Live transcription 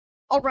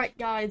Alright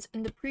guys,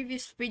 in the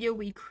previous video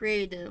we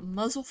created a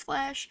muzzle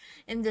flash.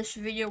 In this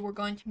video we're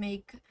going to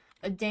make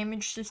a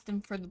damage system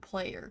for the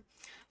player.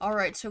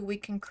 Alright, so we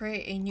can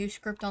create a new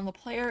script on the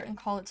player and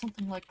call it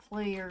something like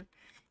player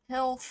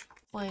health,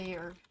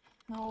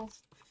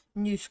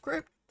 new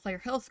script, player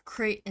health,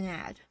 create and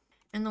add.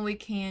 And then we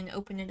can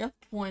open it up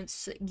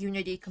once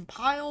Unity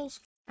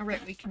compiles.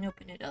 Alright, we can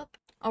open it up.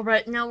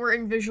 Alright, now we're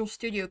in Visual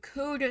Studio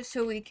Code,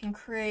 so we can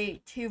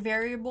create two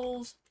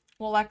variables.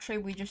 Well, actually,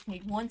 we just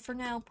need one for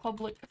now.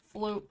 Public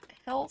float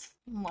health,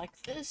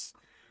 like this.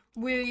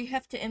 We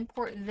have to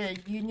import the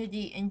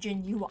Unity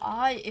Engine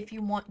UI if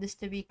you want this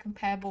to be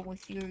compatible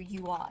with your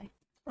UI.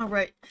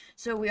 Alright,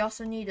 so we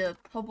also need a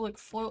public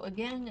float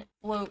again.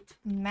 Float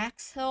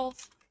max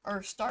health,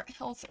 or start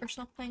health or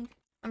something.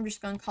 I'm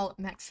just going to call it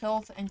max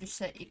health and just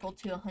set equal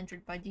to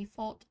 100 by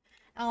default.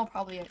 And I'll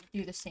probably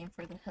do the same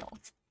for the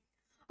health.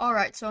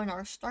 Alright, so in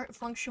our start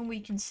function, we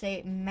can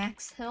say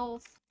max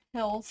health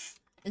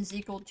is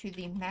equal to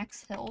the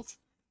max health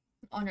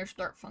on our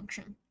start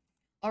function.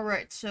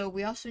 Alright, so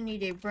we also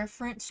need a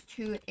reference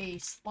to a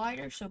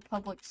slider, so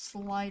public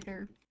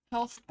slider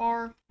health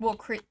bar. We'll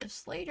create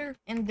this later,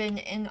 and then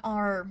in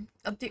our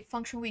update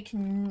function we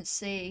can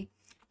say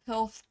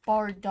health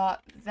bar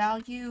dot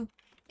value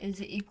is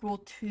equal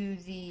to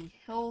the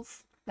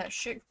health. That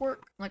should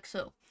work, like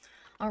so.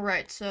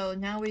 Alright, so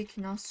now we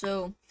can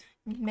also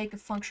make a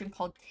function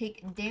called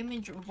take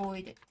damage,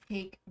 void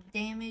take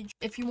damage.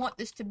 If you want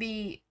this to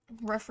be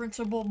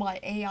referenceable by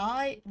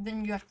AI,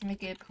 then you have to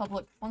make it a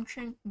public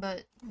function,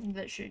 but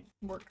that should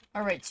work.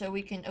 Alright, so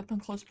we can open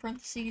close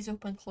parentheses,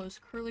 open close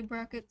curly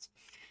brackets,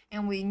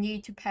 and we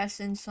need to pass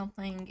in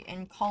something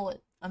and call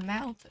it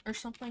amount or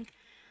something.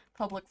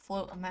 Public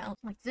float amount,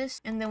 like this,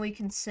 and then we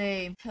can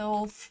say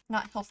health,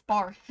 not health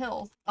bar,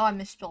 health. Oh, I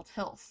misspelled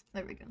health.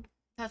 There we go.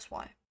 That's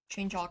why.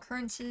 Change all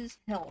occurrences,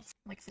 health,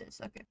 like this.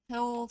 Okay,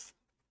 health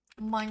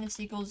minus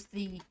equals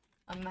the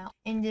amount.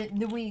 And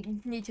then we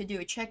need to do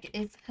a check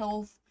if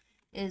health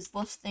is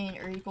less than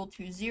or equal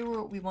to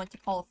 0. We want to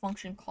call a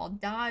function called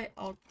die.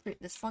 I'll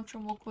create this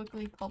function real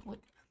quickly. Public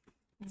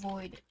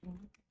void,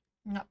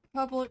 not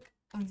public,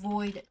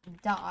 void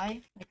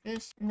die, like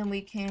this. And then we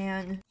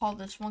can call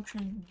this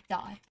function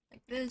die,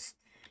 like this.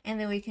 And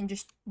then we can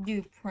just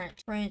do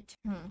print.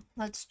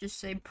 Let's just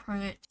say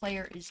print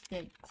player is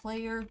dead.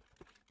 Player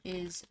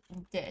is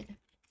dead,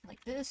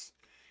 like this.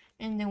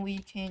 And then we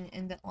can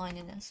end that line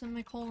in a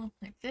semicolon,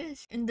 like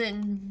this. And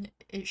then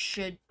it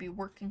should be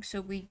working.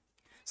 So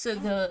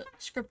the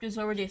script is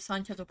already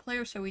assigned to the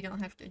player, so we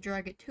don't have to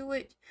drag it to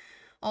it.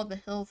 All the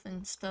health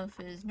and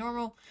stuff is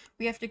normal.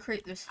 We have to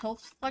create this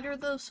health slider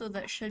though, so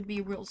that should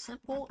be real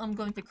simple. I'm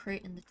going to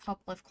create in the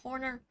top left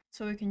corner.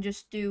 So we can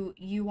just do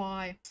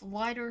UI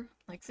slider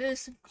like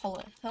this, call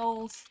it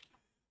health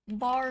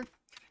bar.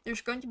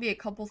 There's going to be a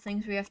couple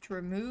things we have to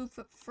remove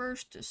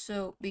first,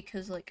 so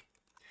because like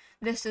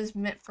this is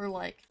meant for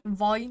like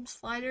volume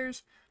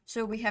sliders,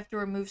 so we have to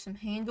remove some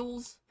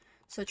handles,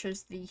 such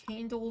as the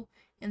handle,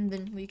 and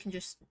then we can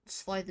just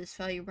slide this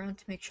value around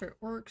to make sure it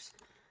works.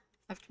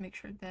 I have to make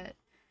sure that,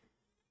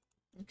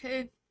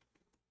 okay,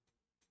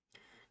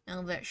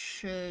 now that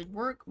should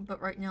work,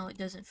 but right now it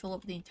doesn't fill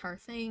up the entire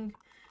thing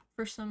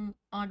for some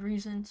odd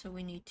reason, so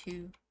we need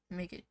to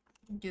make it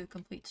do a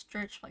complete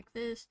stretch like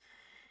this.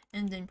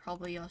 And then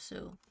probably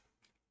also,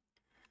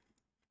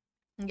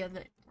 yeah,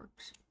 that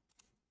works.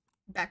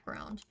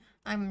 Background.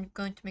 I'm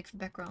going to make the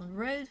background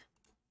red.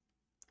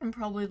 And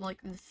probably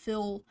like the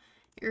fill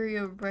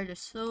area red as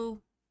so.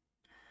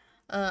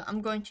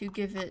 I'm going to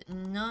give it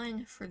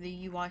none for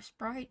the UI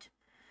sprite.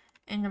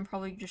 And I'm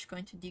probably just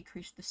going to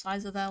decrease the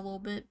size of that a little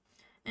bit.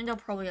 And I'll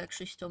probably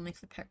actually still make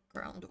the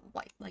background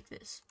white like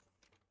this.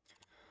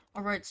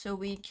 Alright, so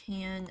we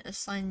can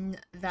assign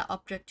that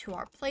object to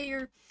our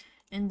player.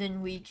 And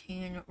then we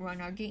can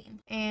run our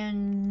game.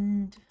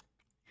 And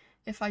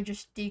if I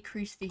just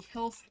decrease the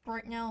health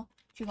right now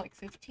to like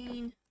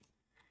 15,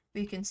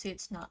 we can see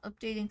it's not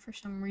updating for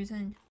some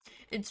reason.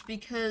 It's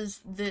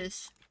because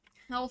this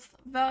health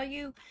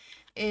value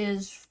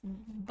is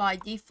by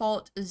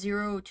default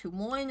 0 to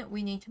 1.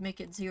 We need to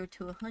make it 0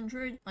 to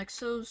 100, like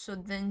so. So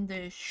then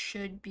this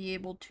should be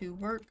able to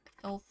work.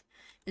 Health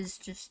is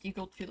just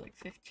equal to like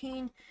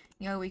 15.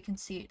 Now we can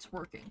see it's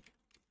working.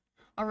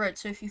 Alright,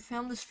 so if you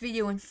found this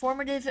video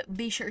informative,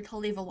 be sure to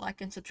leave a like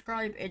and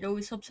subscribe. It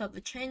always helps out the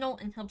channel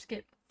and helps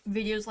get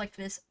videos like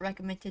this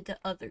recommended to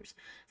others.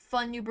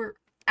 Fun Noober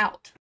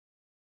out.